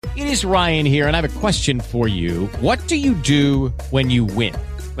It is Ryan here, and I have a question for you. What do you do when you win?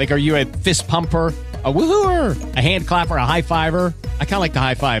 Like, are you a fist pumper, a woohooer, a hand clapper, a high fiver? I kind of like the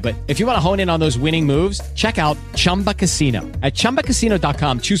high five, but if you want to hone in on those winning moves, check out Chumba Casino. At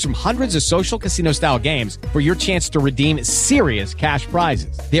ChumbaCasino.com, choose from hundreds of social casino-style games for your chance to redeem serious cash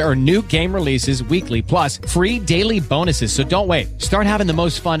prizes. There are new game releases weekly, plus free daily bonuses. So don't wait. Start having the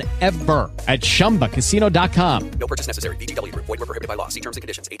most fun ever at ChumbaCasino.com. No purchase necessary. VGW Group. Void where prohibited by law. See terms and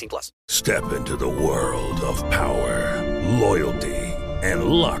conditions. 18+. Step into the world of power, loyalty, and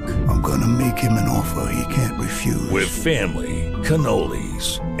luck. I'm gonna make him an offer he can't refuse. With family,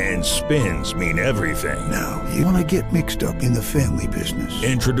 cannolis, and spins mean everything. Now, you wanna get mixed up in the family business.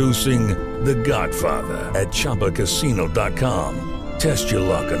 Introducing The Godfather at ChumbaCasino.com. Test your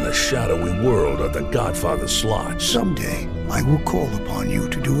luck in the shadowy world of The Godfather slot. Someday, I will call upon you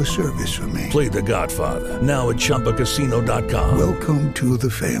to do a service for me. Play The Godfather now at ChumbaCasino.com. Welcome to the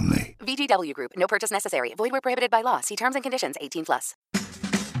family. VGW Group. No purchase necessary. Void where prohibited by law. See terms and conditions. 18+.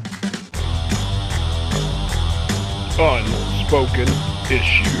 Unspoken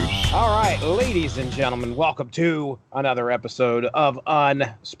Issues. All right, ladies and gentlemen, welcome to another episode of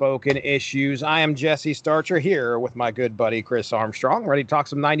Unspoken Issues. I am Jesse Starcher here with my good buddy Chris Armstrong. Ready to talk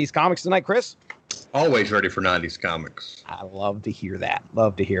some 90s comics tonight, Chris? Always ready for 90s comics. I love to hear that.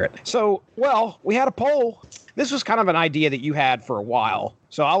 Love to hear it. So, well, we had a poll. This was kind of an idea that you had for a while.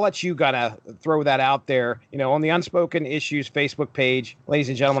 So I'll let you kind of throw that out there, on the Unspoken Issues Facebook page. Ladies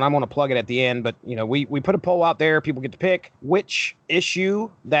and gentlemen, I'm going to plug it at the end, but, we put a poll out there. People get to pick which issue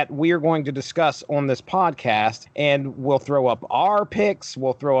that we are going to discuss on this podcast, and we'll throw up our picks.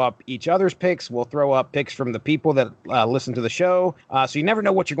 We'll throw up each other's picks. We'll throw up picks from the people that listen to the show. So you never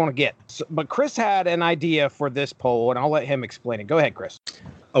know what you're going to get. But Chris had an idea for this poll, and I'll let him explain it. Go ahead, Chris.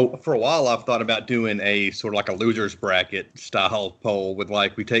 Oh, for a while I've thought about doing a sort of like a loser's bracket style poll with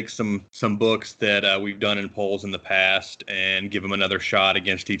we take some books that we've done in polls in the past and give them another shot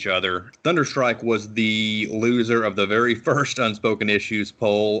against each other. Thunderstrike was the loser of the very first Unspoken Issues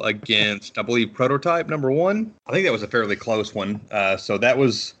poll against, I believe, Prototype #1. I think that was a fairly close one. So that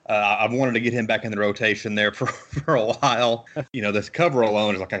was, I've wanted to get him back in the rotation there for a while. This cover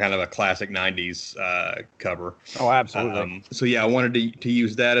alone is like a kind of a classic 90s cover. Oh, absolutely. So yeah, I wanted to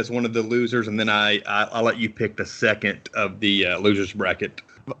use that as one of the losers, and then I'll let you pick the second of the losers bracket.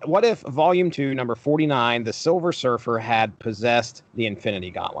 What if Volume 2, number 49, The Silver Surfer, had possessed the Infinity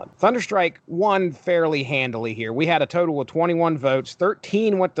Gauntlet? Thunderstrike won fairly handily here. We had a total of 21 votes.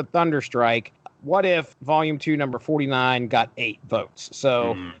 13 went to Thunderstrike. What if Volume 2, number 49, got 8 votes?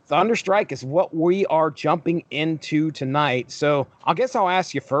 So Thunderstrike is what we are jumping into tonight. So I guess I'll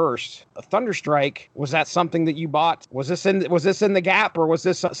ask you first. Thunderstrike, was that something that you bought? Was this in the Gap, or was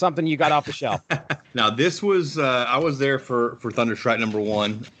this something you got off the shelf? Now, this was, I was there for Thunderstrike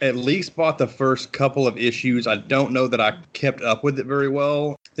 #1. At least bought the first couple of issues. I don't know that I kept up with it very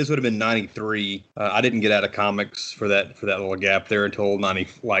well. This would have been 93. I didn't get out of comics for that little gap there until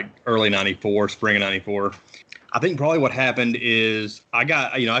early 94, spring of 94. I think probably what happened is I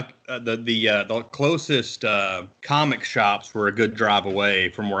got, the closest comic shops were a good drive away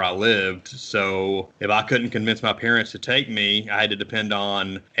from where I lived. So if I couldn't convince my parents to take me, I had to depend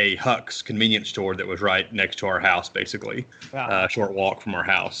on a Huck's convenience store that was right next to our house, basically. Wow. Short walk from our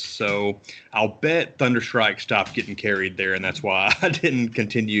house. So I'll bet Thunderstrike stopped getting carried there, and that's why I didn't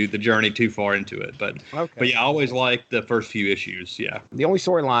continue the journey too far into it. But yeah, I always liked the first few issues. Yeah. The only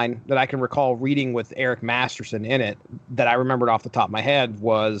storyline that I can recall reading with Eric Masterson in it that I remembered off the top of my head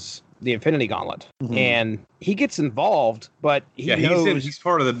was the Infinity Gauntlet. Mm-hmm. And he gets involved, but he's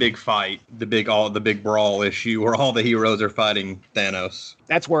part of the big fight, the big brawl issue where all the heroes are fighting Thanos.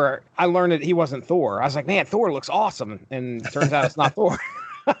 That's where I learned that he wasn't Thor. I was like, man, Thor looks awesome. And it turns out it's not Thor.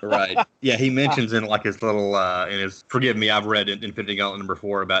 Right. Yeah, he mentions in his little, forgive me, I've read Infinity Gauntlet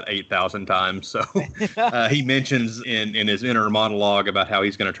 #4 about 8,000 times. So he mentions in his inner monologue about how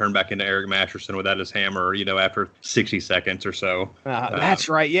he's going to turn back into Eric Masterson without his hammer, after 60 seconds or so. That's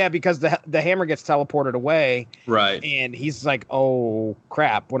right. Yeah, because the hammer gets teleported away. Right. And he's like, oh,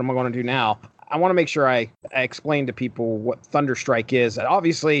 crap, what am I going to do now? I want to make sure I explain to people what Thunderstrike is. And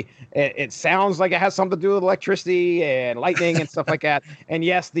obviously, it sounds like it has something to do with electricity and lightning and stuff like that. And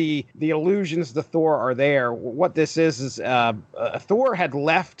yes, the allusions to Thor are there. What this is Thor had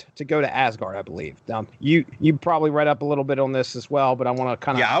left to go to Asgard, I believe. Now, you probably read up a little bit on this as well, but I want to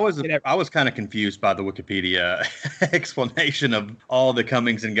kind of... Yeah, I was kind of confused by the Wikipedia explanation of all the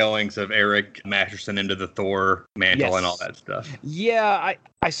comings and goings of Eric Masterson into the Thor mantle and all that stuff. Yeah,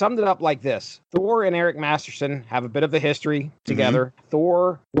 I summed it up like this. Thor and Eric Masterson have a bit of a history together.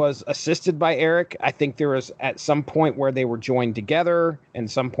 Thor was assisted by Eric. I think there was at some point where they were joined together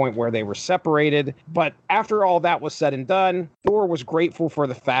and some point where they were separated. But after all that was said and done, Thor was grateful for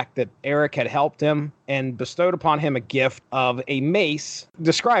the fact that Eric had helped him and bestowed upon him a gift of a mace,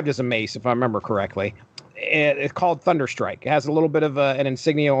 described as a mace, if I remember correctly. It's called Thunderstrike. It has a little bit of an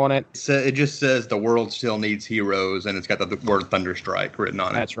insignia on it. So it just says the world still needs heroes, and it's got the word Thunderstrike written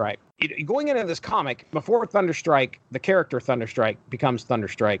on it. That's right. Going into this comic, before Thunderstrike, the character Thunderstrike becomes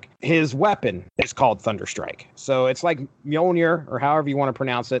Thunderstrike, his weapon is called Thunderstrike. So it's like Mjolnir, or however you want to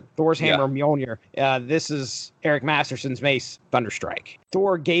pronounce it. Thor's hammer, Mjolnir. This is Eric Masterson's mace, Thunderstrike.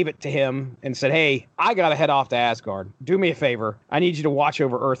 Thor gave it to him and said, hey, I got to head off to Asgard. Do me a favor. I need you to watch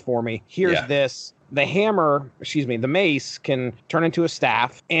over Earth for me. Here's this. The mace can turn into a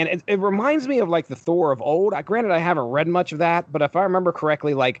staff. And it reminds me of like the Thor of old. Granted, I haven't read much of that, but if I remember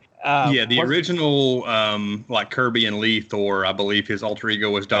correctly, like... the original like Kirby and Lee Thor, I believe his alter ego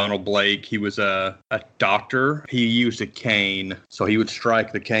was Donald Blake. He was a doctor. He used a cane, so he would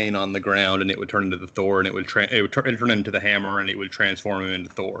strike the cane on the ground and it would turn into the Thor, and it would turn into the hammer, and it would transform him into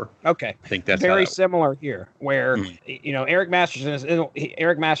Thor. Okay, I think that's very similar here, where Eric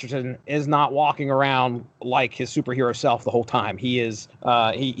Masterson is not walking around like his superhero self the whole time. He is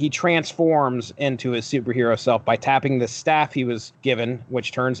he transforms into his superhero self by tapping the staff he was given,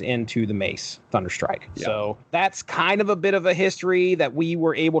 which turns into the mace, Thunderstrike. Yeah. So that's kind of a bit of a history that we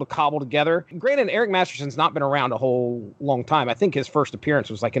were able to cobble together. Granted, Eric Masterson's not been around a whole long time. I think his first appearance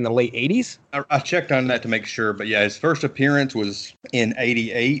was like in the late 80s. I checked on that to make sure, but yeah, his first appearance was in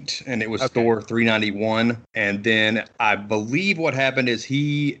 88, and it was Thor 391. And then I believe what happened is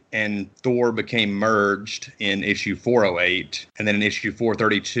he and Thor became merged in issue 408, and then in issue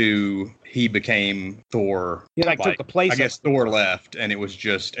 432, he became Thor. He took the place. I guess Thor left, and it was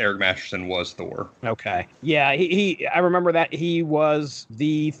just Eric Masterson was Thor. Okay. Yeah, I remember that he was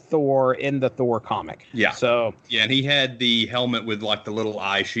the Thor in the Thor comic. Yeah. So yeah, and he had the helmet with like the little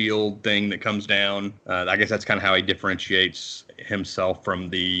eye shield thing that comes down. I guess that's kind of how he differentiates himself from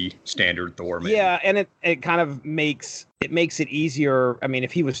the standard Thor. Maybe. Yeah, and it kind of makes it easier. I mean,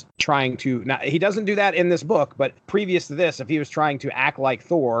 if he was trying to, now he doesn't do that in this book, but previous to this, if he was trying to act like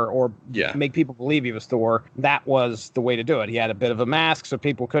Thor or make people believe he was Thor, that was the way to do it. He had a bit of a mask so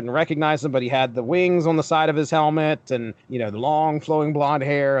people couldn't recognize him, but he had the wings on the side of his helmet and, the long flowing blonde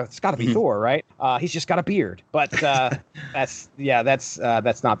hair. It's got to be Thor, right? He's just got a beard, but that's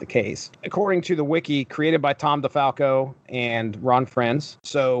not the case. According to the wiki created by Tom DeFalco and Ron Frenz.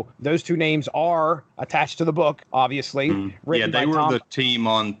 So those two names are attached to the book, obviously. Yeah, they were the team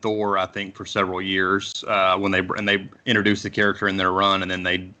on Thor, I think, for several years when they introduced the character in their run, and then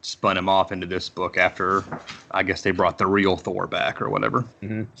they spun him off into this book after, I guess, they brought the real Thor back or whatever.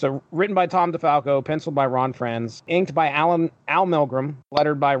 So written by Tom DeFalco, penciled by Ron Frenz, inked by Al Milgram,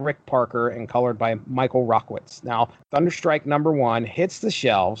 lettered by Rick Parker, and colored by Michael Rockwitz. Now, Thunderstrike #1 hits the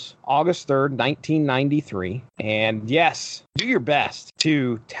shelves August 3rd, 1993. And yes, do your best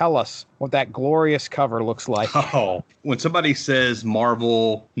to tell us what that glorious cover looks like. Oh, when somebody says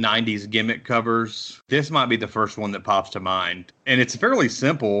Marvel 90s gimmick covers, this might be the first one that pops to mind. And it's fairly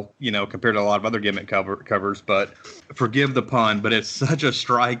simple, compared to a lot of other gimmick covers, but forgive the pun, but it's such a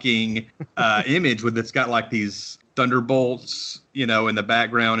striking image it's got like these thunderbolts, in the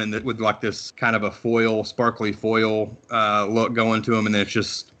background, and with like this kind of a sparkly foil look going to him, and then it's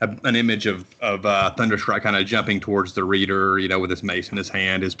just an image of Thunderstrike kind of jumping towards the reader, with his mace in his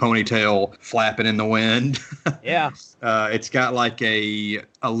hand, his ponytail flapping in the wind. Yeah. It's got like a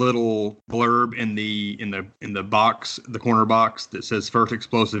little blurb in the box, the corner box, that says first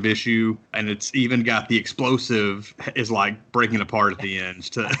explosive issue, and it's even got the explosive is like breaking apart at the end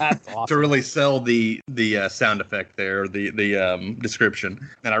to awesome. to really sell the sound effect there, the description.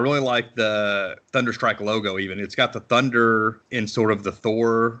 And I really like the Thunderstrike logo. Even it's got the thunder in sort of the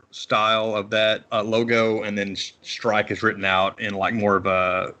Thor style of that logo, and then strike is written out in like more of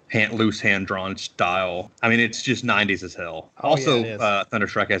a loose hand drawn style. I mean, it's just 90s as hell.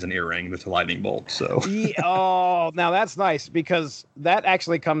 Thunderstrike has an earring that's a lightning bolt. So now that's nice, because that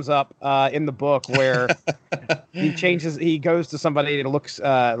actually comes up in the book where he goes to somebody that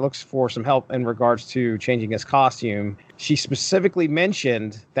looks for some help in regards to changing his costume. She specifically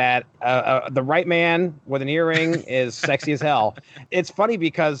mentioned that the right man with an earring is sexy as hell. It's funny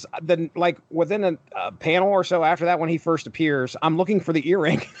because within a panel or so after that, when he first appears, I'm looking for the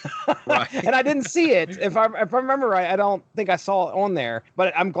earring, right. And I didn't see it. If I remember right, I don't think I saw it on there,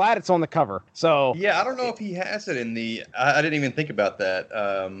 but I'm glad it's on the cover. So yeah, I don't know if he has it in the. I didn't even think about that.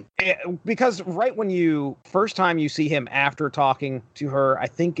 Because right when you first time you see him after talking to her, I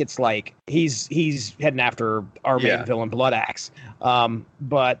think it's like he's heading after our main villain, Blood Axe.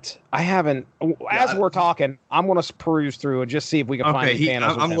 But I haven't. As we're talking, I'm going to peruse through and just see if we can find any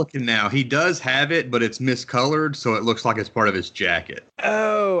panels. I'm looking now. He does have it, but it's miscolored, so it looks like it's part of his jacket.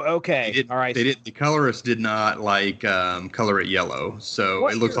 Oh, okay. All right. The colorist did not color it yellow, so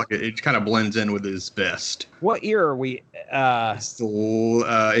it looks like it kind of blends in with his vest. What ear are we?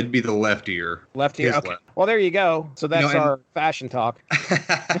 It'd be the left ear. Left ear. Okay. Left. Well, there you go. So that's our fashion talk.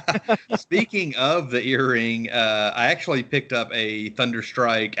 Speaking of the earring, I actually picked up a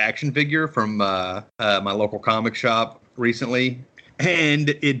Thunderstrike action figure from my local comic shop recently, and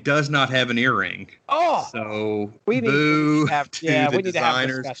it does not have an earring. Oh, so we need to have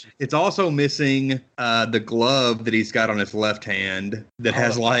designers. It's also missing the glove that he's got on his left hand that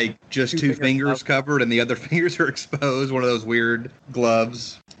has like just two fingers covered, and the other fingers are exposed. One of those weird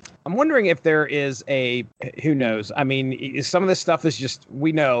gloves. I'm wondering if there is who knows? I mean, some of this stuff is just,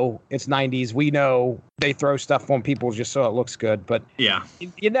 we know it's 90s. We know they throw stuff on people just so it looks good. But yeah,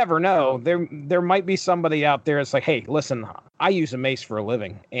 you never know. There might be somebody out there that's like, hey, listen, I use a mace for a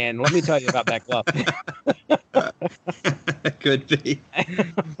living. And let me tell you about that glove. Could be.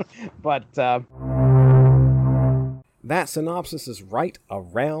 But that synopsis is right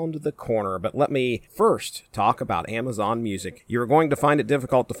around the corner, but let me first talk about Amazon Music. You're going to find it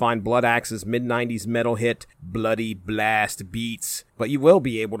difficult to find Blood Axe's mid-90s metal hit, Bloody Blast Beats, but you will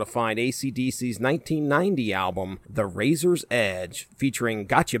be able to find AC/DC's 1990 album, The Razor's Edge, featuring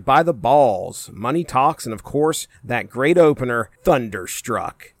Got You by the Balls, Money Talks, and of course, that great opener,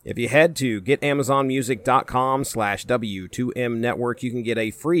 Thunderstruck. If you head to getamazonmusic.com/W2M network, you can get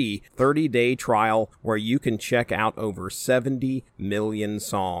a free 30-day trial where you can check out over 70 million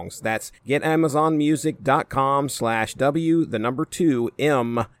songs. That's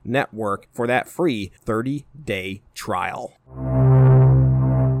getamazonmusic.com/W2M network for that free 30-day trial.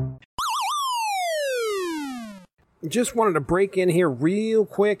 Just wanted to break in here real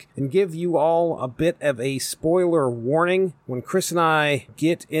quick and give you all a bit of a spoiler warning. When Chris and I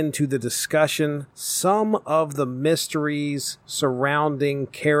get into the discussion, some of the mysteries surrounding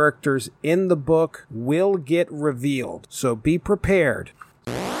characters in the book will get revealed, so be prepared.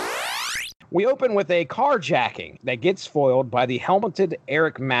 We open with a carjacking that gets foiled by the helmeted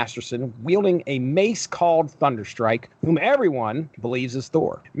Eric Masterson wielding a mace called Thunderstrike, whom everyone believes is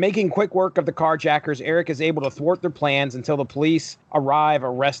Thor. Making quick work of the carjackers, Eric is able to thwart their plans until the police arrive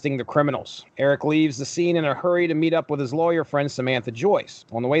arresting the criminals. Eric leaves the scene in a hurry to meet up with his lawyer friend Samantha Joyce.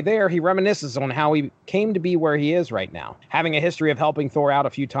 On the way there, he reminisces on how he came to be where he is right now. Having a history of helping Thor out a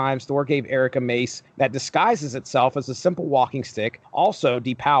few times, Thor gave Eric a mace that disguises itself as a simple walking stick, also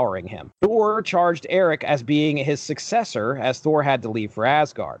depowering him. Thor charged Eric as being his successor as Thor had to leave for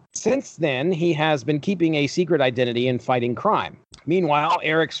Asgard. Since then, he has been keeping a secret identity and fighting crime. Meanwhile,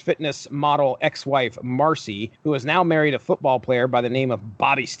 Eric's fitness model ex-wife, Marcy, who is now married a football player by the name of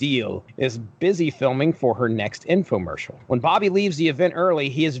Bobby Steele, is busy filming for her next infomercial. When Bobby leaves the event early,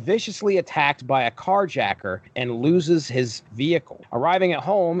 he is viciously attacked by a carjacker and loses his vehicle. Arriving at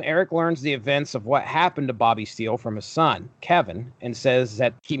home, Eric learns the events of what happened to Bobby Steele from his son, Kevin, and says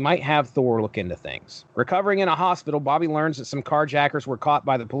that he might have Thor look into things. Recovering in a hospital, Bobby learns that some carjackers were caught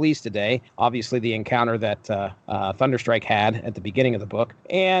by the police today, obviously the encounter that Thunderstrike had at the beginning of the book.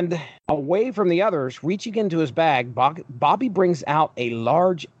 And away from the others, reaching into his bag, Bobby brings out a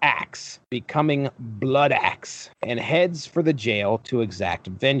large axe, becoming Blood Axe, and heads for the jail to exact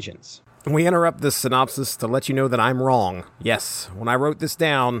vengeance. We interrupt this synopsis to let you know that I'm wrong. Yes, when I wrote this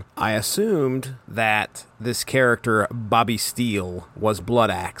down, I assumed that this character, Bobby Steele, was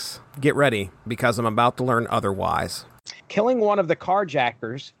Blood Axe. Get ready, because I'm about to learn otherwise. Killing one of the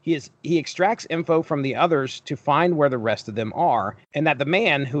carjackers, he extracts info from the others to find where the rest of them are, and that the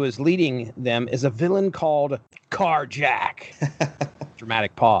man who is leading them is a villain called Carjack.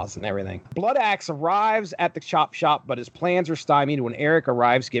 Dramatic pause and everything. Blood Axe arrives at the chop shop, but his plans are stymied when Eric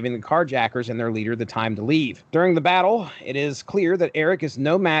arrives, giving the carjackers and their leader the time to leave. During the battle, it is clear that Eric is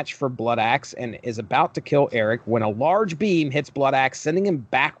no match for Blood Axe and is about to kill Eric when a large beam hits Blood Axe, sending him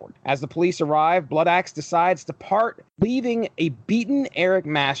backward. As the police arrive, Blood Axe decides to part, leaving a beaten Eric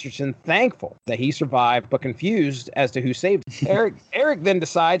Masterson thankful that he survived, but confused as to who saved him. Eric then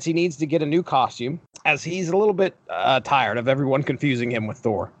decides he needs to get a new costume, as he's a little bit tired of everyone confusing replacing him with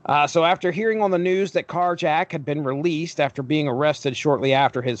Thor. So after hearing on the news that Karjak had been released after being arrested shortly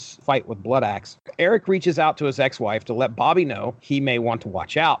after his fight with Blood Axe, Eric reaches out to his ex-wife to let Bobby know he may want to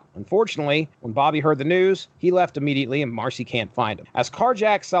watch out. Unfortunately, when Bobby heard the news, he left immediately and Marcy can't find him. As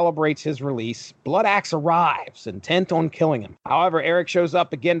Karjak celebrates his release, Blood Axe arrives, intent on killing him. However, Eric shows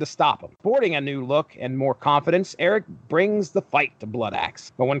up again to stop him. Sporting a new look and more confidence, Eric brings the fight to Blood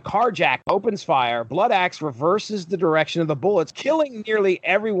Axe. But when Karjak opens fire, Blood Axe reverses the direction of the bullets, killing nearly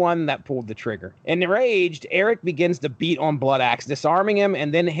everyone that pulled the trigger. Enraged, Eric begins to beat on Blood Axe, disarming him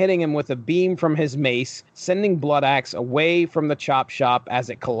and then hitting him with a beam from his mace, sending Blood Axe away from the chop shop as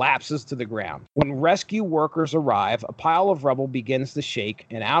it collapses to the ground. When rescue workers arrive, a pile of rubble begins to shake,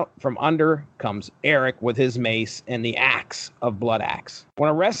 and out from under comes Eric with his mace and the axe of Blood Axe. When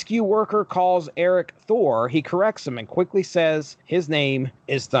a rescue worker calls Eric Thor, he corrects him and quickly says his name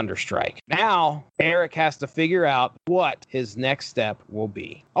is Thunderstrike. Now, Eric has to figure out what his next step will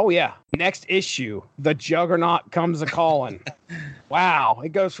be. Oh yeah, next issue, the Juggernaut comes a-calling. Wow, it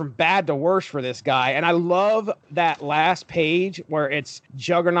goes from bad to worse for this guy. And I love that last page where it's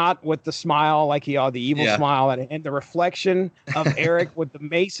Juggernaut with the smile, like the evil smile, and the reflection of Eric with the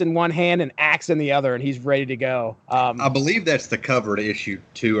mace in one hand and axe in the other, and he's ready to go. I believe that's the cover to issue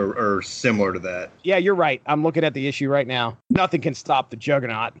 2 or similar to that. Yeah, you're right. I'm looking at the issue right now. Nothing can stop the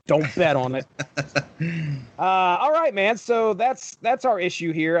Juggernaut. Don't bet on it. All right, man. So that's our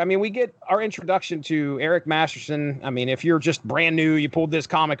issue here. I mean, we get our introduction to Eric Masterson. I mean, if you're just brand new, you pulled this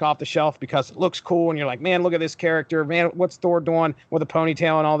comic off the shelf because it looks cool, and you're like, man, look at this character. Man, what's Thor doing with a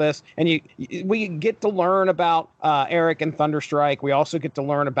ponytail and all this? And we get to learn about Eric and Thunderstrike. We also get to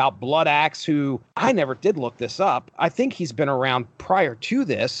learn about Blood Axe, who I never did look this up. I think he's been around prior to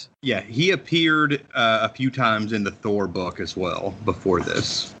this. Yeah, he appeared a few times in the Thor book as well before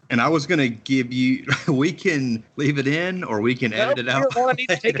this. And I was going to give you, we can leave it in or we can edit it out. I need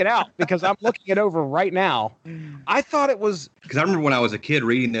to take it out because I'm looking it over right now. I thought it was. Because I remember when I was a kid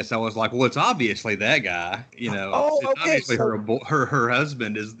reading this, I was like, well, it's obviously that guy. You know, it's obviously her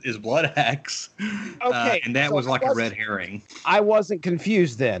husband is Blood Axe. Okay. And that was like a red herring. I wasn't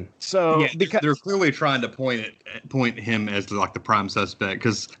confused then. So yeah, because they're clearly trying to point him as like the prime suspect,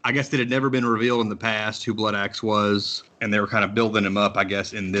 because I guess it had never been revealed in the past who Blood Axe was. And they were kind of building him up, I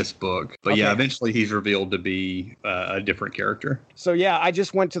guess, in this book. But yeah, eventually he's revealed to be a different character. So yeah, I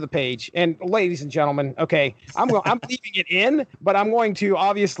just went to the page. And ladies and gentlemen, okay, I'm leaving it in, but I'm going to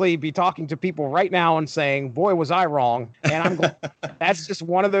obviously be talking to people right now and saying, boy, was I wrong. And that's just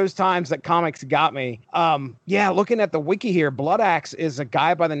one of those times that comics got me. Yeah, looking at the wiki here, Blood Axe is a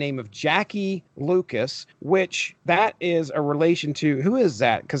guy by the name of Jackie Lucas, which that is a relation to, who is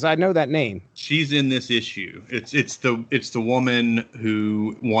that? Because I know that name. She's in this issue. It's the woman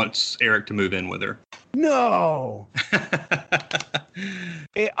who wants Eric to move in with her. No.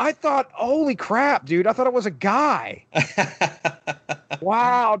 I thought, holy crap, dude. I thought it was a guy.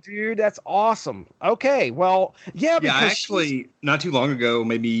 Wow, dude. That's awesome. Okay. Well, yeah. Yeah, actually, not too long ago,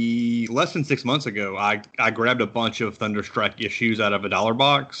 maybe less than 6 months ago, I grabbed a bunch of Thunderstrike issues out of a dollar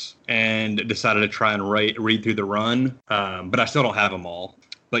box and decided to try and read through the run. But I still don't have them all.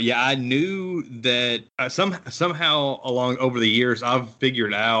 But yeah, I knew that somehow over the years, I've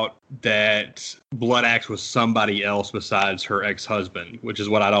figured out that Blood Axe was somebody else besides her ex-husband, which is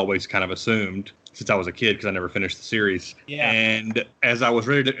what I'd always kind of assumed since I was a kid because I never finished the series. Yeah. And as I was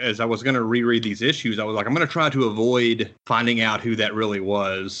going to reread these issues, I was like, I'm going to try to avoid finding out who that really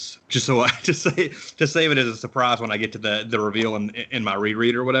was, just so to save it as a surprise when I get to the reveal in my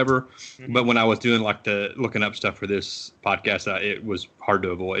reread or whatever. Mm-hmm. But when I was doing like the looking up stuff for this podcast, it was hard to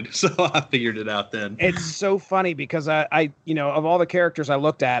avoid. So I figured it out then. It's so funny because I of all the characters I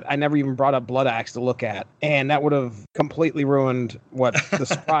looked at, I never even brought up Blood Axe to look at, and that would have completely ruined what the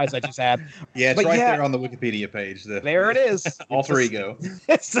surprise I just had. Yeah. It's there on the Wikipedia page. There it is. Alter ego.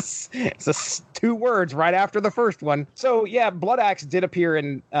 It's 2 words right after the first one. So yeah, Blood Axe did appear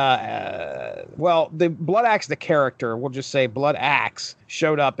in. The Blood Axe, the character, we'll just say Blood Axe,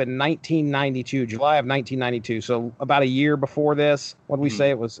 showed up in 1992, July of 1992. So about a year before this. What did we say?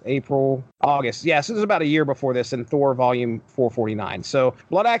 It was August. Yes, it was about a year before this in Thor Volume 449. So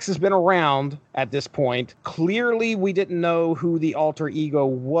Blood Axe has been around at this point. Clearly, we didn't know who the alter ego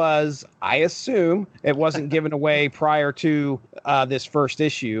was. I assume it wasn't given away prior to this first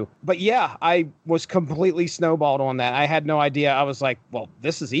issue. But yeah, I was completely snowballed on that. I had no idea. I was like, well,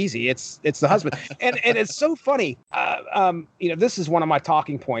 this is easy. It's the husband. And it's so funny. This is one of my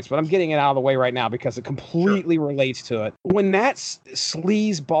talking points, but I'm getting it out of the way right now because it completely relates to it. When that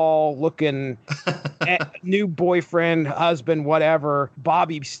sleazeball looking new boyfriend, husband, whatever,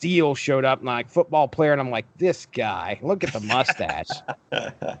 Bobby Steele showed up, like football player, and I'm like, this guy, look at the mustache,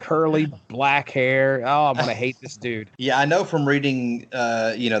 curly black hair. Oh, I'm gonna hate this dude. Yeah, I know from reading,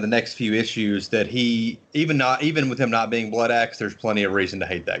 the next few issues that he, even with him not being Blood Axe, there's plenty of reason to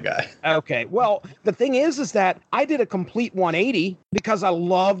hate that guy. Okay, well, the thing is that I did a complete 180 because I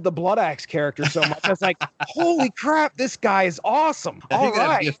love the Blood Axe character so much. I was like, holy crap, this guy is awesome. I think All I'd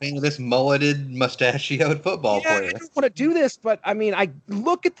right. be a fan of this mulleted, mustachioed football player. I don't want to do this, but I mean, I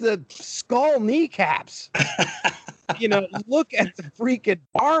look at the skull kneecaps. Look at the freaking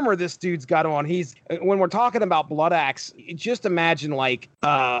armor this dude's got on. When we're talking about Blood Axe, just imagine like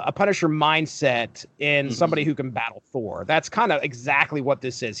a Punisher mindset in somebody who can battle Thor. That's kind of exactly what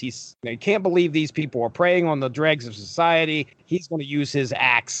this is. You can't believe these people are preying on the dregs of society. He's going to use his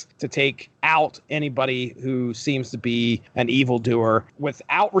axe to take out anybody who seems to be an evildoer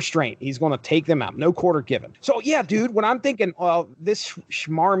without restraint. He's going to take them out. No quarter given. So yeah, dude, when I'm thinking, this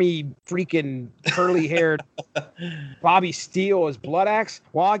schmarmy freaking curly haired Bobby Steele is Blood Axe,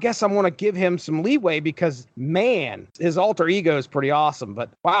 well, I guess I'm going to give him some leeway because, man, his alter ego is pretty awesome. But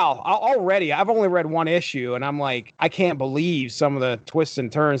wow, already I've only read one issue and I'm like, I can't believe some of the twists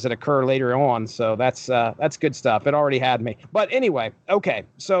and turns that occur later on. So that's good stuff. It already had me. But anyway, okay,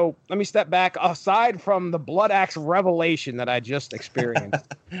 so let me step back. Aside from the Blood Axe revelation that I just experienced,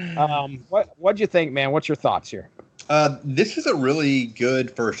 what'd you think, man? What's your thoughts here? This is a really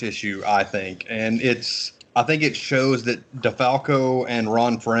good first issue, I think, and I think it shows that DeFalco and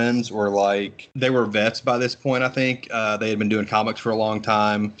Ron Friends were they were vets by this point. I think they had been doing comics for a long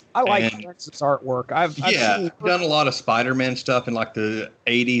time. I like Friends' artwork. I've done a lot of Spider-Man stuff in like the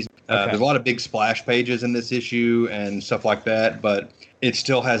 80s. There's a lot of big splash pages in this issue and stuff like that, but it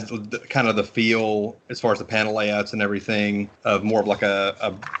still has kind of the feel, as far as the panel layouts and everything, of more of like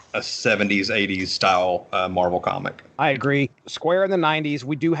a 70s, 80s style Marvel comic. I agree. Square in the 90s,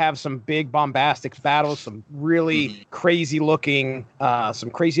 we do have some big bombastic battles, some really crazy looking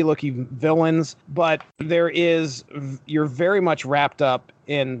villains, but you're very much wrapped up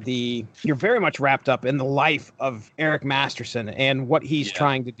in the life of Eric Masterson and what he's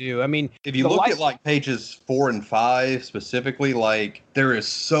trying to do. I mean, if you look at like pages 4 and 5 specifically, like there is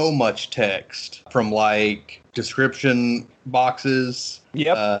so much text from like description boxes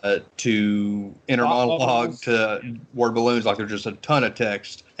to inner monologue to word balloons. Like there's just a ton of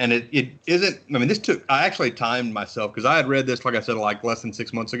text, and it isn't. I mean, I actually timed myself because I had read this, like I said, like less than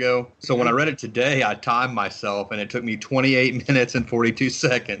 6 months ago. So when I read it today, I timed myself, and it took me 28 minutes and 42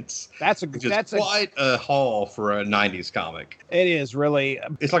 seconds. That's quite a haul for a 90s comic. It is really.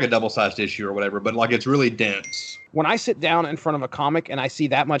 It's like a double-sized issue or whatever, but like it's really dense. When I sit down in front of a comic and I see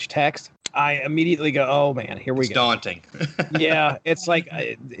that much text, I immediately go, oh man, here we go. It's daunting. Yeah, it's like,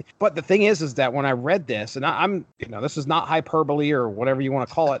 but the thing is that when I read this, and I'm, this is not hyperbole or whatever you want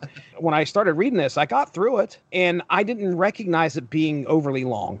to call it. When I started reading this, I got through it and I didn't recognize it being overly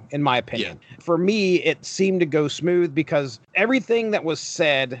long, in my opinion. Yeah. For me, it seemed to go smooth because everything that was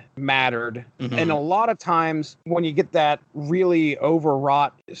said mattered. Mm-hmm. And a lot of times when you get that really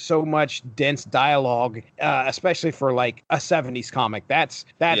overwrought, so much dense dialogue, especially for like a 70s comic, that's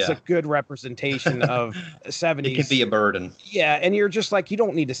a good representation of 70s. It can be a burden. Yeah, and you're just like, you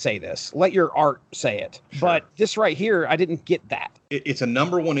don't need to say this. Let your art say it. Sure. But this right here, I didn't get that. It's a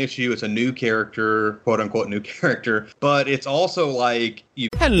 #1 issue. It's a new character, quote unquote new character, but it's also like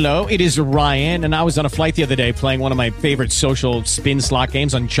Hello, it is Ryan, and I was on a flight the other day playing one of my favorite social spin slot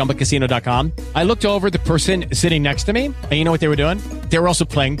games on ChumbaCasino.com. I looked over at the person sitting next to me, and you know what they were doing? They were also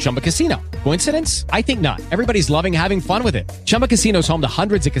playing Chumba Casino. Coincidence? I think not. Everybody's loving having fun with it. Chumba Casino is home to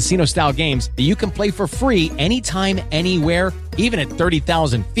hundreds of casino-style games that you can play for free anytime, anywhere, even at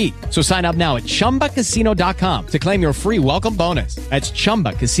 30,000 feet. So sign up now at ChumbaCasino.com to claim your free welcome bonus. That's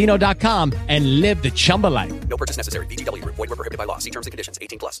ChumbaCasino.com and live the Chumba life. No purchase necessary. VGW. Void where prohibited by law. See terms and conditions.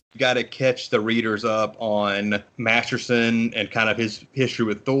 18+. You got to catch the readers up on Masterson and kind of his history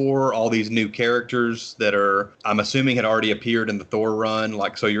with Thor, all these new characters that are, I'm assuming, had already appeared in the Thor run.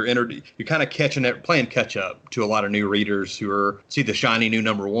 Like, so you're kind of playing catch up to a lot of new readers who see the shiny new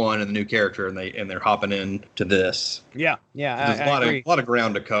 #1 and the new character, and they're hopping in to this. Yeah. There's a lot of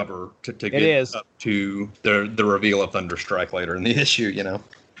ground to cover to get up to the reveal of Thunderstrike later in the issue.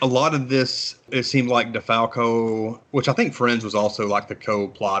 A lot of this it seemed like DeFalco, which I think Friends was also like the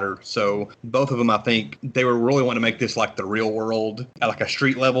co-plotter. So both of them, I think they were really wanting to make this like the real world, like a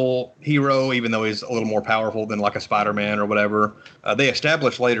street level hero, even though he's a little more powerful than like a Spider-Man or whatever. They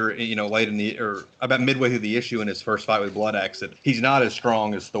established later, late in the, or about midway through the issue in his first fight with Blood Axe, that he's not as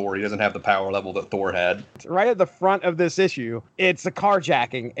strong as Thor. He doesn't have the power level that Thor had. Right at the front of this issue, it's a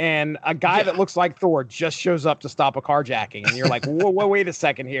carjacking, and a guy that looks like Thor just shows up to stop a carjacking, and you're like, whoa, wait a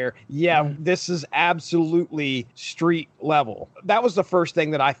second here. Yeah, this is absolutely street level. That was the first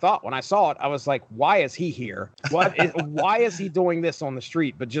thing that I thought when I saw it. I was like, why is he here? Why is he doing this on the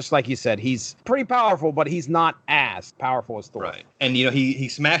street? But just like you said, he's pretty powerful, but he's not as powerful as Thor. Right. And, he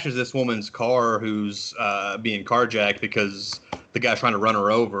smashes this woman's car who's being carjacked because the guy's trying to run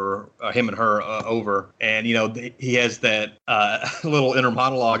her over, him and her over. And, he has that little inner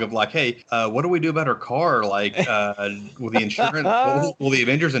monologue of like, hey, what do we do about her car? Like, will the insurance, will the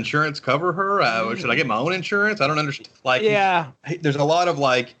Avengers insurance cover her? Should I get my own insurance? I don't understand. Like, there's a lot of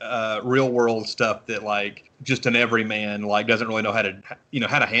like real world stuff that like just an everyman like doesn't really know how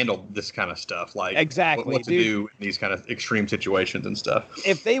to handle this kind of stuff. Like exactly what to do in these kind of extreme situations and stuff.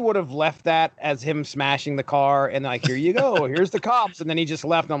 If they would have left that as him smashing the car and like, here you go, here's the cops, and then he just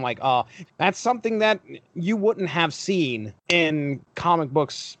left, and I'm like, oh, that's something that you wouldn't have seen in comic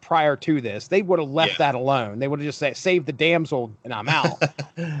books prior to this. They would have left that alone. They would have just said, save the damsel and I'm out.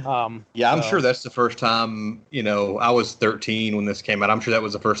 I'm sure that's the first time, I was 13 when this came out. I'm sure that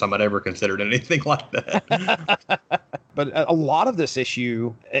was the first time I'd ever considered anything like that. But a lot of this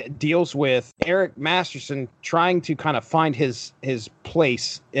issue deals with Eric Masterson trying to kind of find his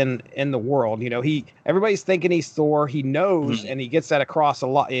place in the world. Everybody's thinking he's Thor. He knows, and he gets that across a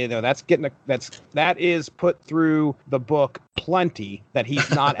lot. That is put through the book plenty, that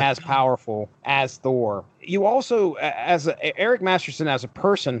he's not as powerful as Thor. You also, Eric Masterson as a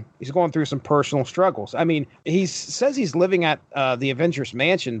person, he's going through some personal struggles. I mean, he says he's living at the Avengers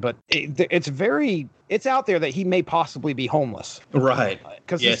Mansion, but it's out there that he may possibly be homeless. Right.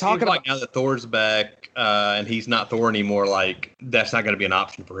 Because he's talking about now that Thor's back and he's not Thor anymore. Like that's not going to be an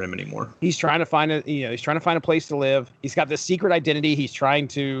option for him anymore. He's trying to find a place to live. He's got this secret identity. He's trying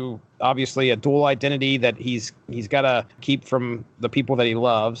to, obviously, a dual identity that he's got to keep from the people that he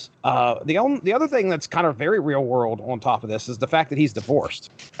loves. The other thing that's kind of very real world on top of this is the fact that he's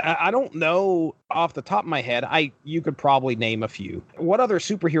divorced. I don't know off the top of my head. You could probably name a few. What other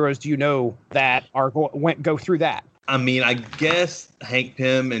superheroes do you know that are go through that? I mean, I guess Hank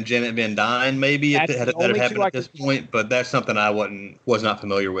Pym and Janet Van Dyne maybe that had happened at this point, but that's something I was not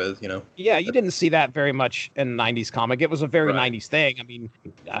familiar with, Yeah, you didn't see that very much in the 90s comic. It was a very 90s thing. I mean,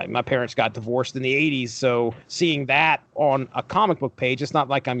 my parents got divorced in the 80s, so seeing that on a comic book page, it's not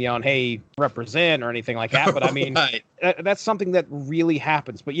like I'm yelling, hey, represent or anything like that, but I mean, that's something that really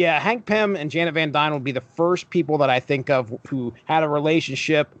happens. But yeah, Hank Pym and Janet Van Dyne would be the first people that I think of who had a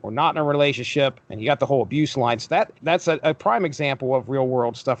relationship or not in a relationship, and you got the whole abuse line. So that's a prime example of real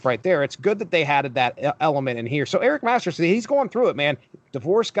world stuff right there. It's good that they added that element in here. So Eric Masterson, he's going through it, man.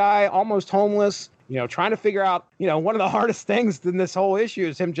 Divorced guy, almost homeless, trying to figure out, one of the hardest things in this whole issue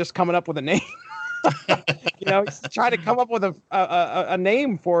is him just coming up with a name. He's trying to come up with a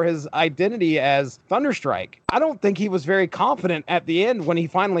name for his identity as Thunderstrike. I don't think he was very confident at the end when he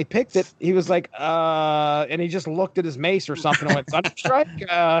finally picked it. He was like, and he just looked at his mace or something and went, Thunderstrike?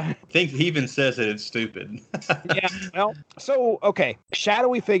 I think he even says that it's stupid. Yeah, well, so, okay,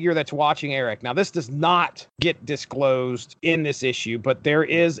 shadowy figure that's watching Eric. Now, this does not get disclosed in this issue, but there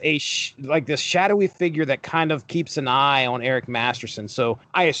is this shadowy figure that kind of keeps an eye on Eric Masterson. So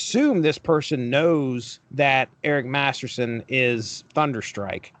I assume this person knows that Eric Masterson is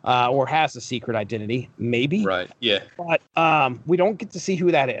Thunderstrike, or has a secret identity, maybe. Right. Yeah. But we don't get to see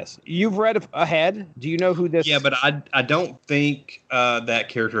who that is. You've read ahead. Do you know who this? Yeah, but I don't think that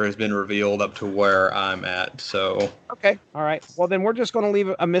character has been revealed up to where I'm at. So. Okay. All right. Well, then we're just going to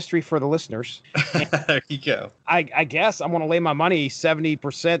leave a mystery for the listeners. There you go. I guess I'm going to lay my money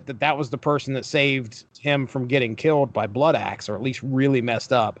 70% that was the person that saved him from getting killed by Blood Axe, or at least really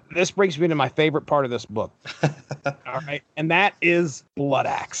messed up. This brings me to my favorite part of this book. All right. And that is Blood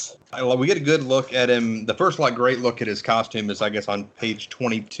Axe. Well, we get a good look at him. The first great look at his costume is, I guess, on page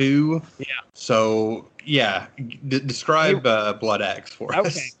 22. Yeah. So, yeah, describe Blood Axe for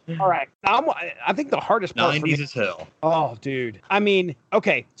us. Okay. All right. I think the hardest part 90s as hell. Oh, dude. I mean,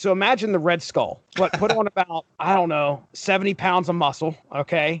 okay. So imagine the Red Skull, but put on about, 70 pounds of muscle.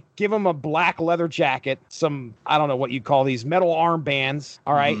 Okay. Give him a black leather jacket, some, I don't know what you call these, metal armbands.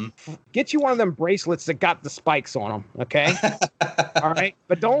 All right. Mm-hmm. Get you one of them bracelets that got the spikes on them. Okay. All right.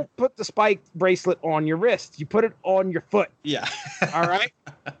 But don't put the spike bracelet on your wrist. You put it on your foot. Yeah. All right.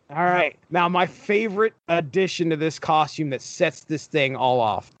 All right. Now, my favorite addition to this costume that sets this thing all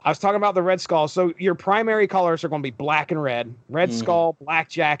off. I was talking about the Red Skull. So your primary colors are going to be black and red. Red Skull, black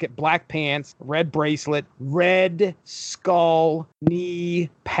jacket, black pants, red bracelet, Red Skull knee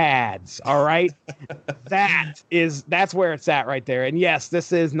pads. All right. That's where it's at right there. And yes,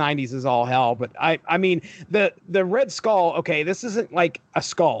 this is 90s is all hell. But I mean, the Red Skull, okay, this isn't like a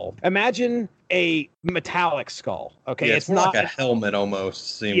skull. Imagine a metallic skull. Okay, yeah, it's not like a helmet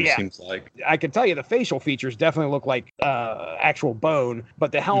almost. Seems like. I can tell you the facial features definitely look like actual bone,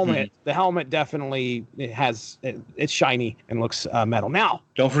 but the helmet definitely it's shiny and looks metal. Now,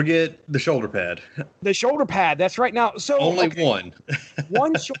 don't forget the shoulder pad. The shoulder pad. That's right. Now, so only one.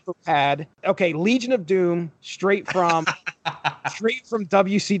 One shoulder pad. Okay, Legion of Doom, straight from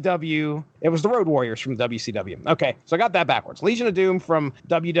WCW. It was the Road Warriors from WCW. Okay, so I got that backwards. Legion of Doom from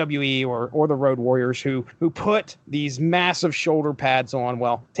WWE or the Road Warriors who put these massive shoulder pads on.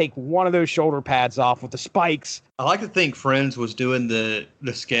 Well, take one of those shoulder pads off with the spikes. I like to think Friends was doing the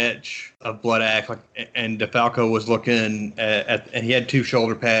sketch of Blood Axe, and DeFalco was looking at and he had two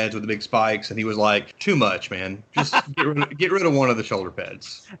shoulder pads with the big spikes, and he was like, "Too much, man. Just get rid of one of the shoulder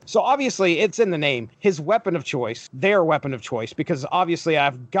pads." So obviously, it's in the name. His weapon of choice, their weapon of choice, because obviously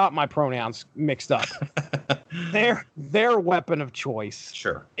I've got my pronouns mixed up. Their weapon of choice,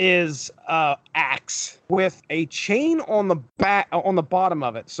 sure, is axe with a chain on the back on the bottom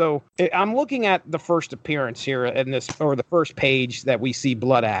of it. So I'm looking at the first appearance here in this, or the first page that we see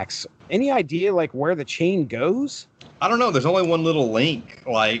Blood Axe. Any idea like where the chain goes? I don't know. There's only one little link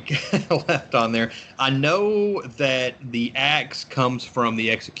left on there. I know that the axe comes from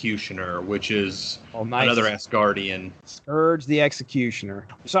the Executioner, which is another Asgardian. Scourge the Executioner.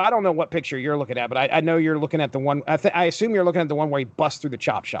 So I don't know what picture you're looking at, but I know you're looking at the one. I assume you're looking at the one where he busts through the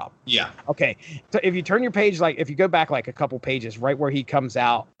chop shop. Yeah. Okay. So if you turn your page, if you go back a couple pages, right where he comes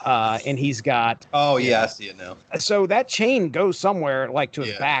out, and he's got. Oh yeah, I see it now. So that chain goes somewhere to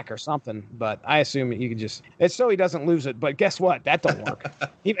his back or something, but I assume you can just. It's so he doesn't lose it, but guess what? That don't work.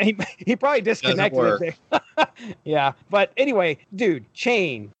 he probably disconnected it there. Yeah, but anyway, dude,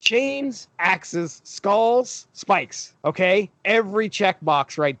 chains, axes, skulls, spikes. Okay, every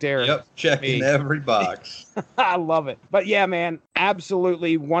checkbox right there. Yep, checking every box. I love it. But yeah, man,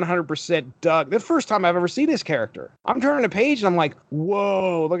 absolutely 100% Doug. The first time I've ever seen this character. I'm turning a page and I'm like,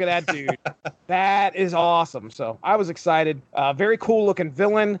 whoa, look at that dude. That is awesome. So I was excited. Very cool looking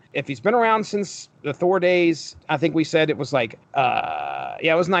villain. If he's been around since the Thor days, I think we said it was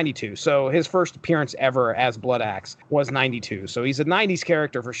it was 92. So his first appearance ever as Blood Axe was 92. So he's a 90s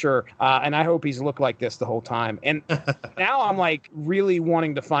character for sure. And I hope he's looked like this the whole time. And now I'm really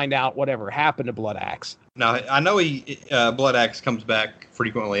wanting to find out whatever happened to Blood Axe. Now, I know Blood Axe comes back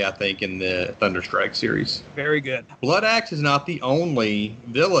frequently, I think, in the Thunderstrike series. Very good. Blood Axe is not the only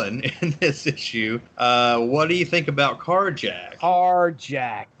villain in this issue. What do you think about Carjack?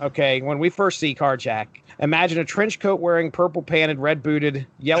 Carjack. Okay, when we first see Carjack, imagine a trench coat wearing, purple panted, red booted,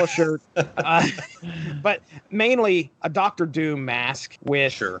 yellow shirt, but mainly a Dr. Doom mask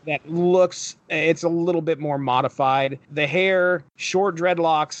with that looks, it's a little bit more modified. The hair, short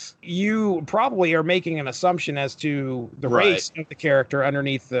dreadlocks. You probably are making an assumption as to the race of the character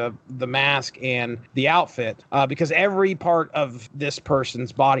underneath the mask and the outfit, because every part of this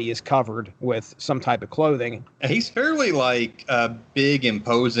person's body is covered with some type of clothing. He's fairly a big,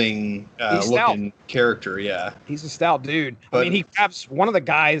 imposing looking character. Yeah, he's a stout dude. But, I mean, he grabs one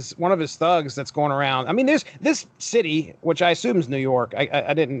of his thugs that's going around. I mean, there's this city, which I assume is New York.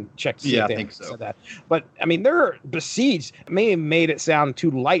 I didn't check to see if they think so. Said that. But I mean, they're besieged. May have made it sound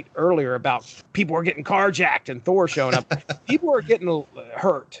too light earlier about people are getting carjacked and Thor showing up. People are getting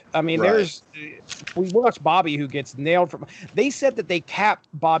hurt. I mean, we watched Bobby who gets nailed from. They said that they capped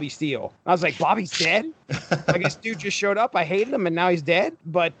Bobby Steele. I was like, Bobby's dead? I guess dude just showed up. I hated him and now he's dead.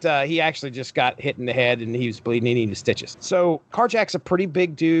 But he actually just got hit in the head and he was bleeding. He needed stitches. So Carjack's a pretty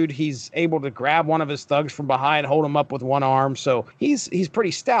big dude. He's able to grab one of his thugs from behind, hold him up with one arm. So he's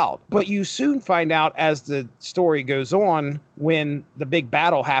pretty stout. But you soon find out as the story goes on, when the big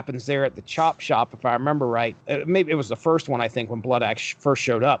battle happens there at the chop shop, if I remember right, maybe it was the first one, I think, when Blood Axe first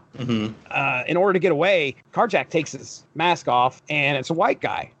showed up. Mm-hmm. In order to get away, Carjack takes his mask off, and it's a white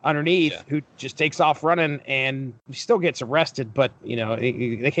guy underneath who just takes off running, and he still gets arrested, but,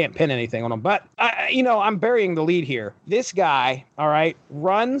 they can't pin anything on him. But, I'm burying the lead here. This guy, all right,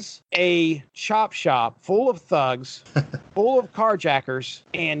 runs a chop shop full of thugs, full of carjackers,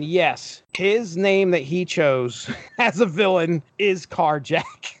 and yes, his name that he chose as a villain is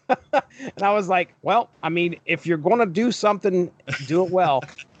Carjack. And I was like, well, I mean, if you're going to do something, do it well.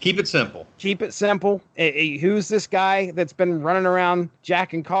 Keep it simple. Keep it simple. Who's this guy that's been running around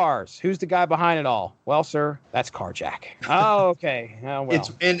jacking cars? Who's the guy behind it all? Well, sir, that's Carjack. Oh, okay. Oh, well.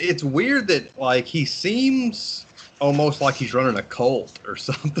 It's weird that like he seems almost like he's running a cult or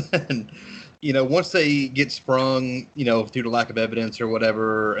something. Once they get sprung, due to lack of evidence or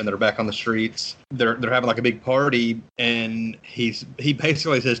whatever, and they're back on the streets, they're having like a big party, and he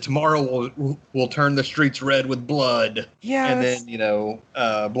basically says, tomorrow we'll turn the streets red with blood. Yeah. And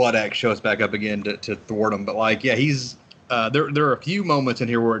then, Blood Axe shows back up again to thwart him. But like, yeah, he's, there are a few moments in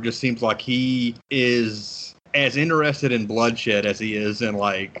here where it just seems like he is as interested in bloodshed as he is in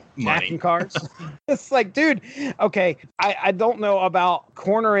like money. Jacking cars. It's like, dude, okay, I don't know about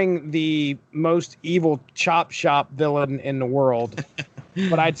cornering the most evil chop shop villain in the world,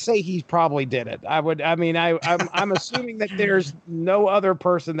 but I'd say he probably did it. I'm assuming that there's no other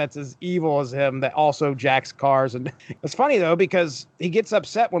person that's as evil as him that also jacks cars. And it's funny though, because he gets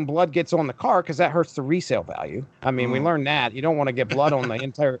upset when blood gets on the car because that hurts the resale value. I mean, we learned that you don't want to get blood on the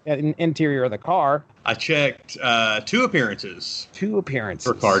entire interior of the car. I checked 2 appearances. 2 appearances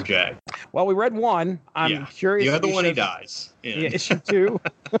for Carjack. Well, we read 1. I'm curious. The other one he dies. Yeah, issue 2.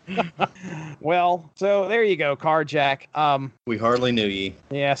 Well, so there you go, Carjack. We hardly knew ye.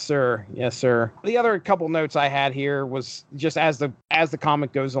 Yes, sir. Yes, sir. The other couple notes I had here was just as the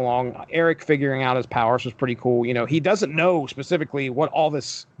comic goes along, Eric figuring out his powers was pretty cool. He doesn't know specifically what all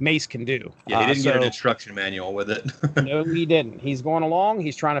this mace can do. Yeah, he didn't get an instruction manual with it. No, he didn't. He's going along.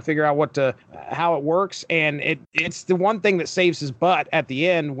 He's trying to figure out how it works, and it's the one thing that saves his butt at the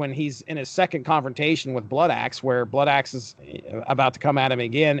end when he's in his second confrontation with Blood Axe, where Blood Axe is about to come at him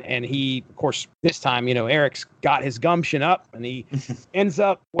again, and he, of course, this time, Eric's got his gumption up, and he ends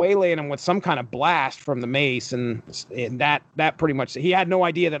up waylaying him with some kind of blast from the mace, and that pretty much, he had no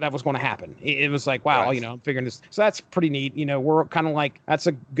idea that was going to happen. It was like, wow, right. I'm figuring this. So that's pretty neat. We're kind of like, that's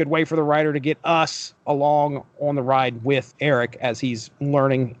a good way for the writer to get us along on the ride with Eric as he's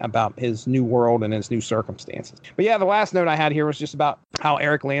learning about his new world and his new circumstances. But yeah, the last note I had here was just about how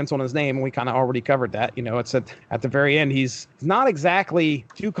Eric lands on his name, and we kind of already covered that. It's at the very end, he's not exactly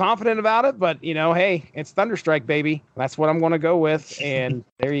too confident about it, but hey, it's Thunderstrike, baby. That's what I'm going to go with, and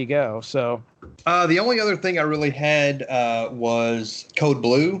there you go. So the only other thing I really had was Code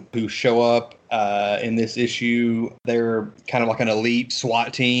Blue, who show up in this issue. They're kind of like an elite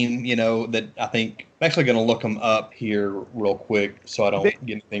SWAT team, that I think I'm actually going to look them up here real quick so I don't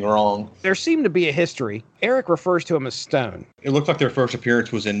get anything wrong. There seemed to be a history. Eric refers to him as Stone. It looked like their first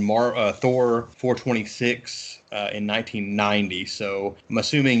appearance was in Thor 426 in 1990. So I'm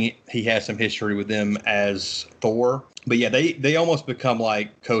assuming he has some history with them as Thor. But yeah, they almost become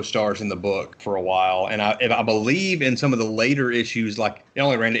like co-stars in the book for a while. And I believe in some of the later issues, like it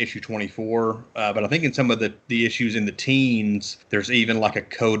only ran to issue 24, but I think in some of the issues in the teens, there's even like a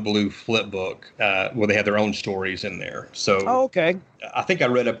Code Blue flip book where they have their own stories in there. So okay. I think I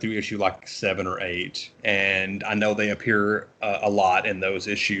read up through issue like 7 or 8, and I know they appear a lot in those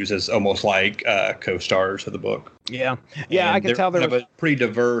issues as almost like co-stars of the book. Yeah, I can tell they're a pretty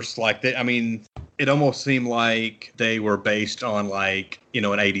diverse. It almost seemed like they were based on like an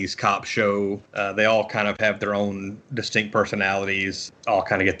 80s cop show. They all kind of have their own distinct personalities. All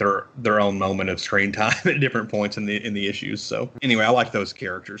kind of get their own moment of screen time at different points in the issues. So anyway, I like those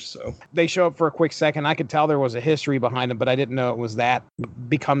characters. So they show up for a quick second. I could tell there was a history behind them, but I didn't know it was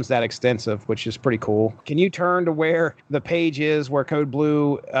becomes that extensive, which is pretty cool. Can you turn to where the page is where Code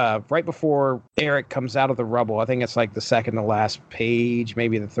Blue, right before Eric comes out of the rubble? I think it's like the second to last page,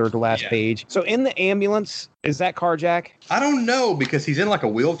 maybe the third to last page. So in the ambulance, is that Carjack? I don't know, because he's in like a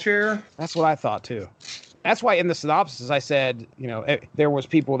wheelchair. That's what I thought too. That's why in the synopsis I said, there was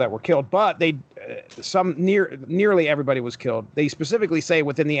people that were killed, but nearly everybody was killed. They specifically say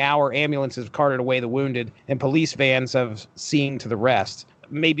within the hour, ambulances carted away the wounded, and police vans have seen to the rest.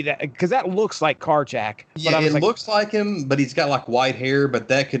 Maybe that, because that looks like Carjack. Yeah, it looks like him, but he's got like white hair, but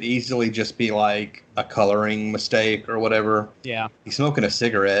that could easily just be like a coloring mistake or whatever. Yeah. He's smoking a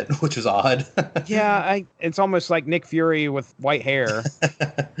cigarette, which is odd. Yeah, it's almost like Nick Fury with white hair.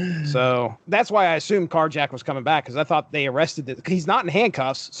 So that's why I assumed Carjack was coming back, because I thought they arrested it. He's not in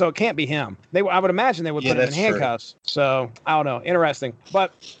handcuffs, so it can't be him. I would imagine they would put him in handcuffs. True. So I don't know. Interesting.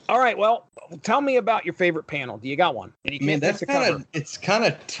 But all right, well, tell me about your favorite panel. Do you got one? It's kind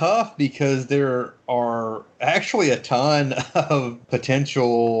of tough because there are actually a ton of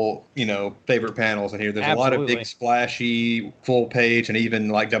potential, favorite panels in here. There's Absolutely. A lot of big splashy full page and even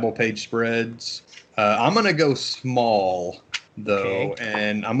like double page spreads. I'm going to go small though,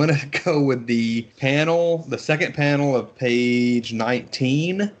 and I'm gonna go with the second panel of page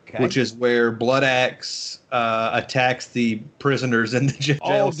 19, which is where Blood Axe attacks the prisoners in the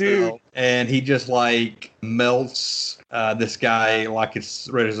jail cell, and he just like melts this guy like it's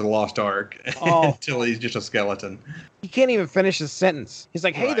Raiders of the Lost Ark until he's just a skeleton. He can't even finish his sentence. He's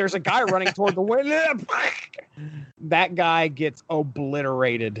like, hey, there's a guy running toward the window. That guy gets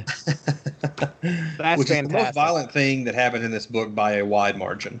obliterated. That's Which fantastic. is the most violent thing that happened in this book by a wide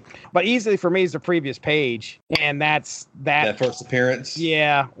margin. But easily for me is the previous page. And that's that first appearance.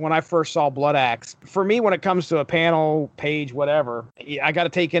 Yeah. When I first saw Blood Axe, for me, when it comes to a panel, page, whatever, I got to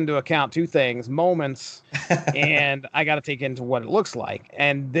take into account two things: moments, and I got to take into what it looks like.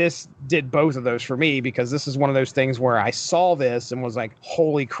 And this did both of those for me, because this is one of those things where I saw this and was like,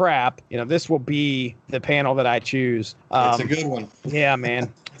 holy crap, this will be the panel that I choose. It's a good one. Yeah,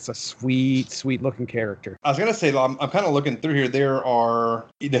 man. It's a sweet looking character. I was going to say, I'm kind of looking through here. There are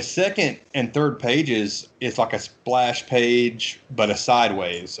the second and third pages. It's like a splash page, but a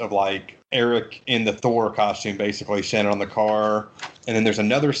sideways of like Eric in the Thor costume, basically standing on the car. And then there's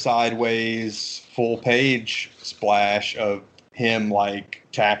another sideways full page splash of him like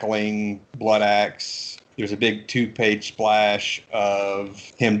tackling Blood Axe. There's a big 2-page splash of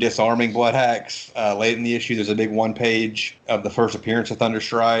him disarming Blood Axe. Late in the issue, there's a big 1-page of the first appearance of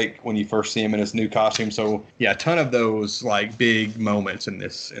Thunderstrike when you first see him in his new costume. So yeah, a ton of those like big moments in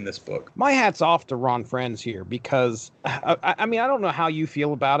this book. My hat's off to Ron Friends here, because I mean, I don't know how you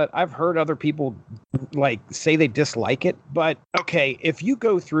feel about it. I've heard other people like say they dislike it, but okay, if you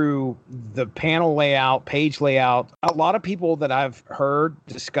go through the panel layout, page layout, a lot of people that I've heard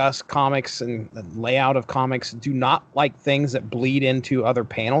discuss comics and the layout of comics do not like things that bleed into other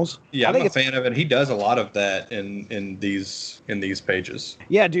panels. Yeah, I'm a fan of it. He does a lot of that in these pages.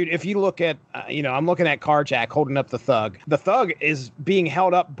 Yeah, dude, if you look at I'm looking at Carjack holding up the Thug. The Thug is being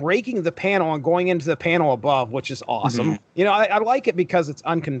held up, breaking the panel and going into the panel above, which is awesome. Mm-hmm. I like it because it's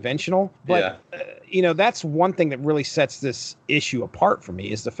unconventional, but that's one thing that really sets this issue apart for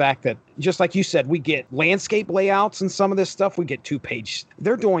me, is the fact that, just like you said, we get landscape layouts and some of this stuff. We get 2-page.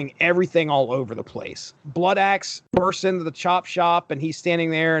 They're doing everything all over the place. Blood Axe bursts into the chop shop, and he's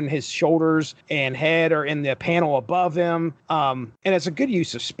standing there, and his shoulders and head are in the panel above him. And it's a good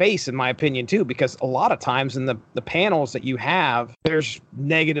use of space, in my opinion, too, because a lot of times in the panels that you have, there's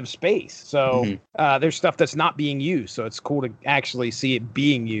negative space. So there's stuff that's not being used. So it's cool to actually see it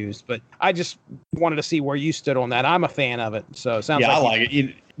being used. But I just wanted to see where you stood on that. I'm a fan of it. So it sounds like I like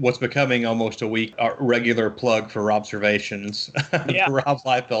it. What's becoming almost a regular plug for Observations, the Rob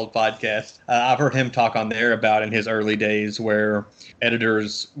Liefeld podcast. I've heard him talk on there about in his early days where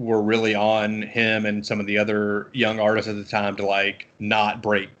editors were really on him and some of the other young artists at the time to like not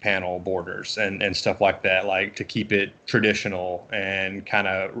break panel borders and stuff like that, like to keep it traditional and kind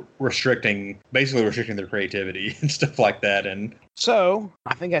of restricting their creativity and stuff like that. And so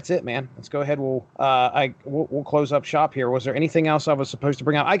I think that's it, man. Let's go ahead. We'll close up shop here. Was there anything else I was supposed to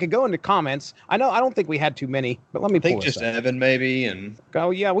bring up? I could go into comments. I don't think we had too many, but let me pull just Evan maybe. And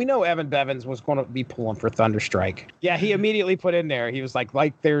yeah, we know Evan Bevins was going to be pulling for Thunderstrike. Yeah, he immediately put in there. He was like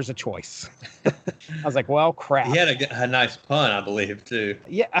there's a choice. I was like, well, crap. He had a nice pun, I believe, too.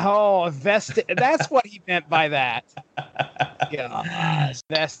 Yeah. Oh, vested. That's what he meant by that. Yeah,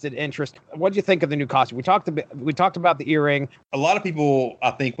 vested interest. What do you think of the new costume? We talked about the earring. A lot of people,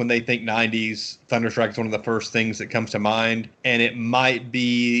 I think, when they think 90s, Thunderstrike is one of the first things that comes to mind. And it might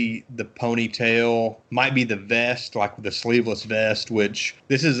be the ponytail, might be the vest, like the sleeveless vest, which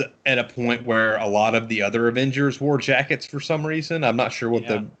this is at a point where a lot of the other Avengers wore jackets for some reason. I'm not sure what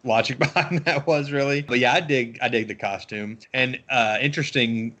the logic behind that was, really. But yeah, I dig the costume. And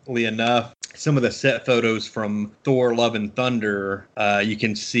interestingly enough, some of the set photos from Thor Love and Thunder, you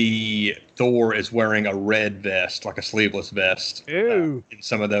can see Thor is wearing a red vest, like a sleeveless vest in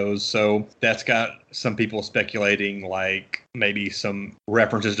some of those. So that's got some people speculating like maybe some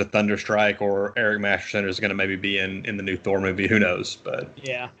references to Thunderstrike, or Eric Masterson is going to maybe be in the new Thor movie. Who knows? But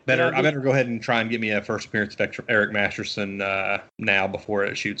I better go ahead and try and get me a first appearance of Eric Masterson now before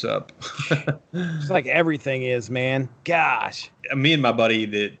it shoots up. It's like everything is, man. Gosh. Me and my buddy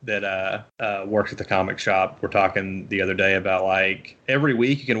that works at the comic shop were talking the other day about like every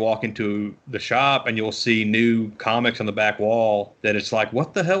week you can walk into the shop and you'll see new comics on the back wall that it's like,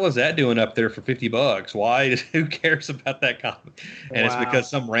 what the hell is that doing up there for $50? Why? Who cares about that comic? And it's because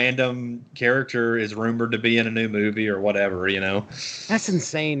some random character is rumored to be in a new movie or whatever, That's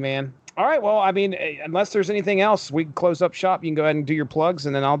insane, man. All right. Well, I mean, unless there's anything else, we can close up shop. You can go ahead and do your plugs,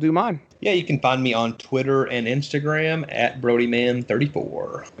 and then I'll do mine. Yeah, you can find me on Twitter and Instagram at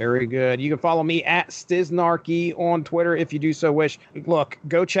BrodyMan34. Very good. You can follow me at Stiznarky on Twitter if you do so wish. Look,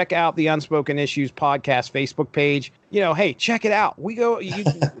 go check out the Unspoken Issues podcast Facebook page. Hey, check it out.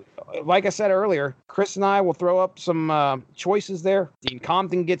 Like I said earlier, Chris and I will throw up some choices there. Dean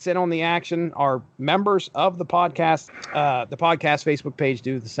Compton gets in on the action. Our members of the podcast Facebook page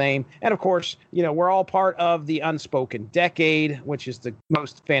do the same. And of course, we're all part of the Unspoken Decade, which is the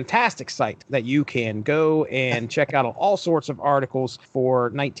most fantastic site that you can go and check out all sorts of articles for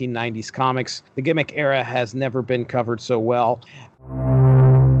 1990s comics. The gimmick era has never been covered so well.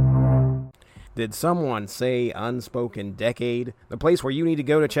 Did someone say Unspoken Decade? The place where you need to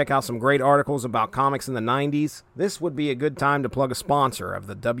go to check out some great articles about comics in the 90s? This would be a good time to plug a sponsor of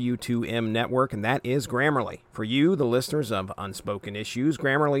the W2M network, and that is Grammarly. For you, the listeners of Unspoken Issues,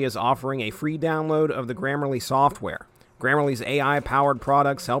 Grammarly is offering a free download of the Grammarly software. Grammarly's AI-powered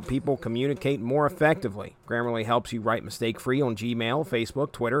products help people communicate more effectively. Grammarly helps you write mistake-free on Gmail,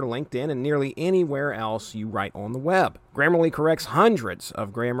 Facebook, Twitter, LinkedIn, and nearly anywhere else you write on the web. Grammarly corrects hundreds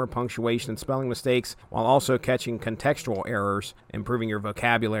of grammar, punctuation, and spelling mistakes while also catching contextual errors, improving your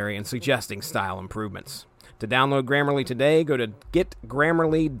vocabulary, and suggesting style improvements. To download Grammarly today, go to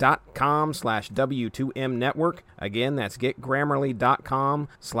getgrammarly.com/W2M network. Again, that's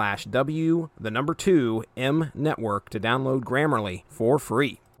getgrammarly.com/W2M network to download Grammarly for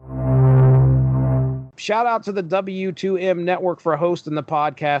free. Shout out to the W2M network for hosting the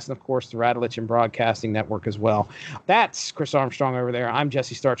podcast, and of course the Radulich and Broadcasting Network as well. That's Chris Armstrong over there. I'm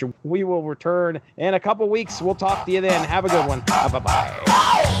Jesse Starcher. We will return in a couple weeks. We'll talk to you then. Have a good one.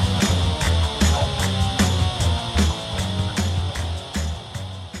 Bye-bye.